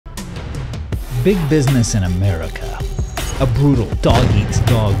Big business in America. A brutal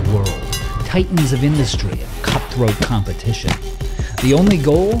dog-eats-dog world. Titans of industry and cutthroat competition. The only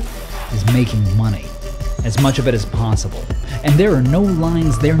goal is making money. As much of it as possible. And there are no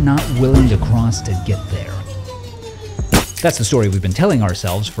lines they're not willing to cross to get there. That's the story we've been telling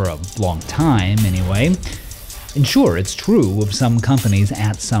ourselves for a long time, anyway. And sure, it's true of some companies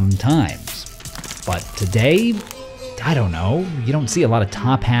at some times. But today, I don't know, you don't see a lot of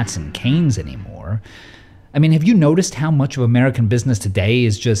top hats and canes anymore. I mean, have you noticed how much of American business today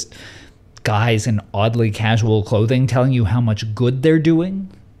is just guys in oddly casual clothing telling you how much good they're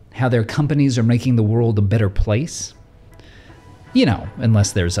doing? How their companies are making the world a better place? You know,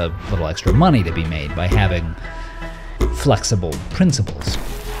 unless there's a little extra money to be made by having flexible principles.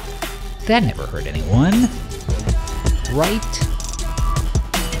 That never hurt anyone, right?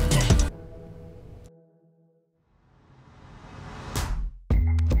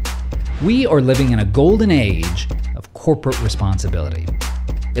 We are living in a golden age of corporate responsibility,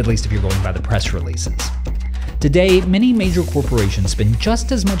 at least if you're going by the press releases. Today, many major corporations spend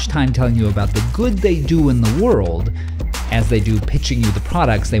just as much time telling you about the good they do in the world as they do pitching you the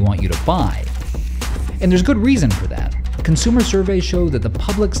products they want you to buy. And there's good reason for that. Consumer surveys show that the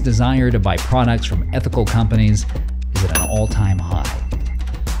public's desire to buy products from ethical companies is at an all-time high.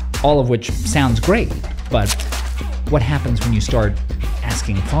 All of which sounds great, but what happens when you start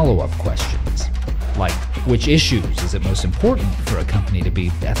asking follow-up questions? Like, which issues is it most important for a company to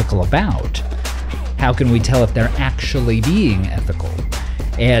be ethical about? How can we tell if they're actually being ethical?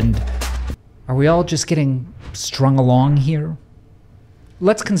 And are we all just getting strung along here?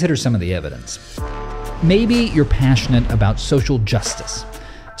 Let's consider some of the evidence. Maybe you're passionate about social justice.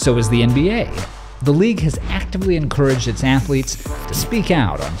 So is the NBA. The league has actively encouraged its athletes to speak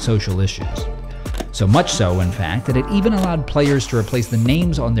out on social issues. So much so, in fact, that it even allowed players to replace the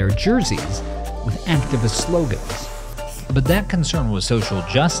names on their jerseys with activist slogans. But that concern with social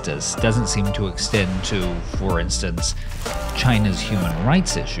justice doesn't seem to extend to, for instance, China's human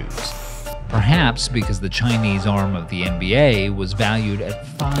rights issues. Perhaps because the Chinese arm of the NBA was valued at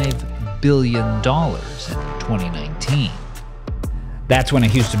 $5 billion in 2019. That's when a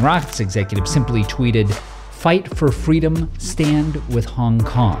Houston Rockets executive simply tweeted, "Fight for freedom, stand with Hong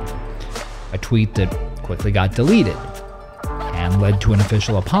Kong." A tweet that quickly got deleted and led to an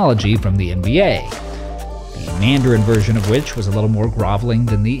official apology from the NBA, the Mandarin version of which was a little more groveling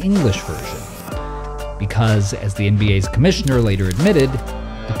than the English version. Because, as the NBA's commissioner later admitted,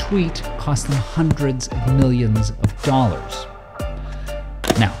 the tweet cost them hundreds of millions of dollars.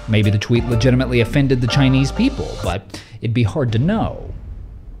 Now, maybe the tweet legitimately offended the Chinese people, but it'd be hard to know,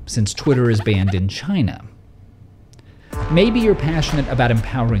 since Twitter is banned in China. Maybe you're passionate about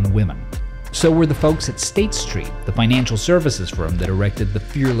empowering women. So were the folks at State Street, the financial services firm that erected the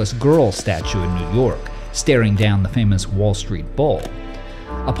Fearless Girl statue in New York, staring down the famous Wall Street Bull.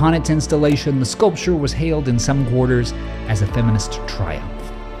 Upon its installation, the sculpture was hailed in some quarters as a feminist triumph,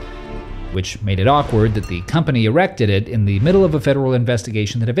 which made it awkward that the company erected it in the middle of a federal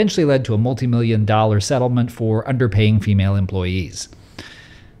investigation that eventually led to a multi-million-dollar settlement for underpaying female employees.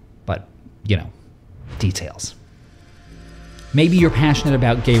 But, you know, details. Maybe you're passionate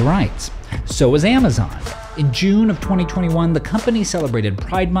about gay rights. So is Amazon. In June of 2021, the company celebrated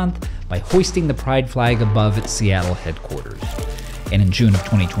Pride Month by hoisting the pride flag above its Seattle headquarters. And in June of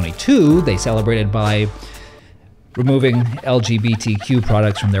 2022, they celebrated by removing LGBTQ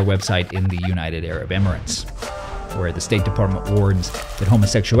products from their website in the United Arab Emirates, where the State Department warns that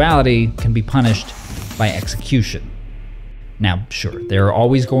homosexuality can be punished by execution. Now, sure, there are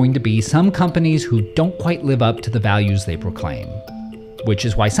always going to be some companies who don't quite live up to the values they proclaim, which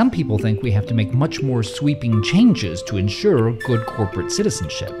is why some people think we have to make much more sweeping changes to ensure good corporate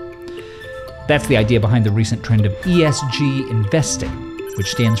citizenship. That's the idea behind the recent trend of ESG investing, which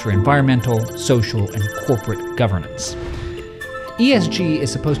stands for environmental, social, and corporate governance. ESG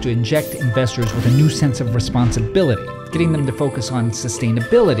is supposed to inject investors with a new sense of responsibility, getting them to focus on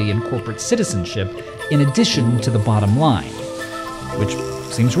sustainability and corporate citizenship in addition to the bottom line, which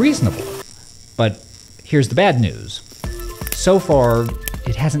seems reasonable. But here's the bad news. So far,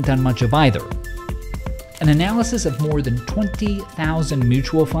 it hasn't done much of either. An analysis of more than 20,000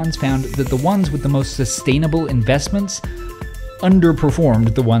 mutual funds found that the ones with the most sustainable investments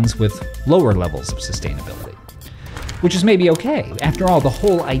underperformed the ones with lower levels of sustainability. Which is maybe okay. After all, the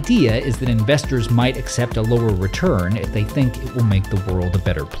whole idea is that investors might accept a lower return if they think it will make the world a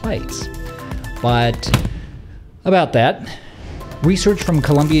better place. But about that, research from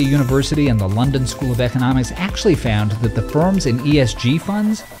Columbia University and the London School of Economics actually found that the firms in ESG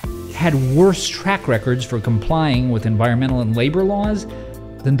funds had worse track records for complying with environmental and labor laws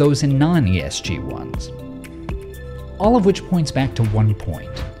than those in non-ESG ones. All of which points back to one point.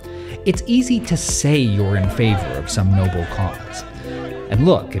 It's easy to say you're in favor of some noble cause. And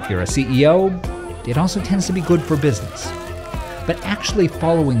look, if you're a CEO, it also tends to be good for business. But actually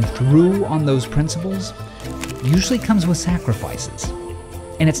following through on those principles usually comes with sacrifices.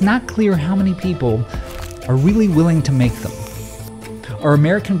 And it's not clear how many people are really willing to make them. Are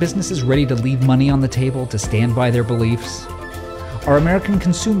American businesses ready to leave money on the table to stand by their beliefs? Are American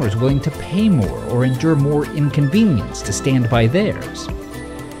consumers willing to pay more or endure more inconvenience to stand by theirs?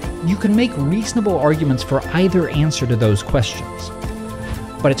 You can make reasonable arguments for either answer to those questions.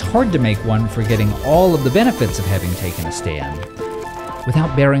 But it's hard to make one for getting all of the benefits of having taken a stand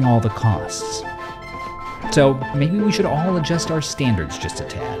without bearing all the costs. So maybe we should all adjust our standards just a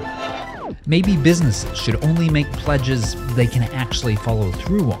tad. Maybe businesses should only make pledges they can actually follow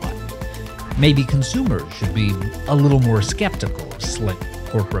through on. Maybe consumers should be a little more skeptical of slick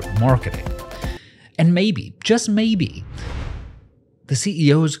corporate marketing. And maybe, just maybe, the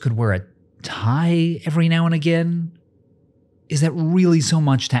CEOs could wear a tie every now and again. Is that really so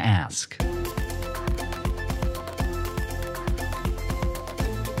much to ask?